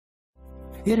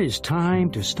It is time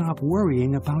to stop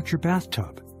worrying about your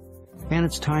bathtub. And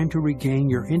it's time to regain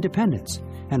your independence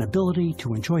and ability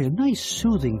to enjoy a nice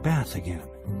soothing bath again.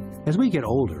 As we get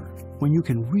older, when you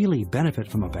can really benefit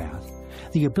from a bath,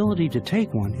 the ability to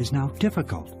take one is now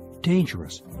difficult,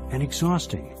 dangerous, and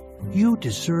exhausting. You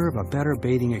deserve a better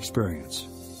bathing experience.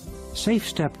 Safe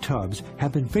Step tubs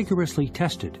have been vigorously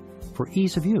tested for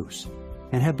ease of use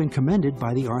and have been commended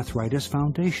by the Arthritis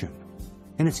Foundation.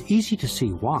 And it's easy to see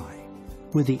why.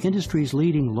 With the industry's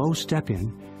leading low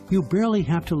step-in, you barely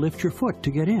have to lift your foot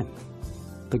to get in.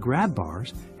 The grab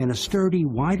bars and a sturdy,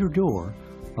 wider door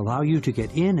allow you to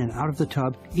get in and out of the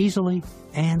tub easily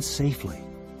and safely.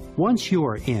 Once you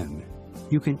are in,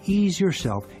 you can ease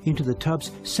yourself into the tub's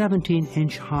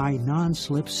 17-inch high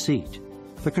non-slip seat.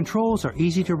 The controls are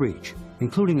easy to reach,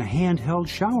 including a handheld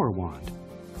shower wand.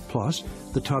 Plus,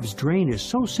 the tub's drain is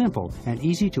so simple and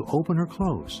easy to open or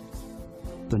close.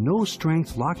 The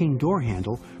no-strength locking door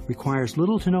handle requires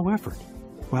little to no effort,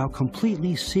 while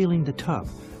completely sealing the tub,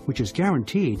 which is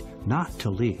guaranteed not to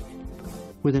leak.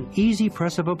 With an easy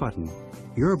press of a button,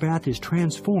 your bath is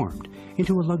transformed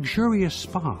into a luxurious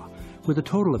spa with a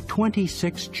total of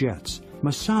 26 jets,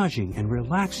 massaging and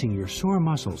relaxing your sore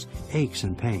muscles, aches,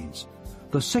 and pains.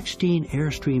 The 16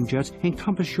 Airstream jets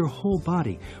encompass your whole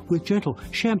body with gentle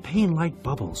champagne-like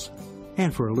bubbles.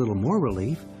 And for a little more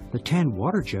relief, the 10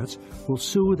 water jets will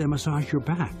soothe and massage your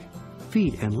back,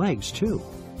 feet, and legs too.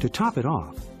 To top it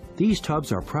off, these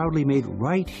tubs are proudly made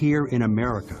right here in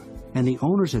America, and the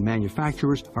owners and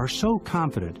manufacturers are so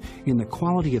confident in the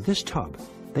quality of this tub,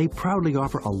 they proudly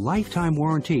offer a lifetime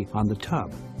warranty on the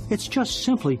tub. It's just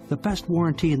simply the best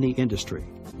warranty in the industry.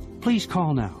 Please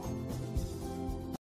call now.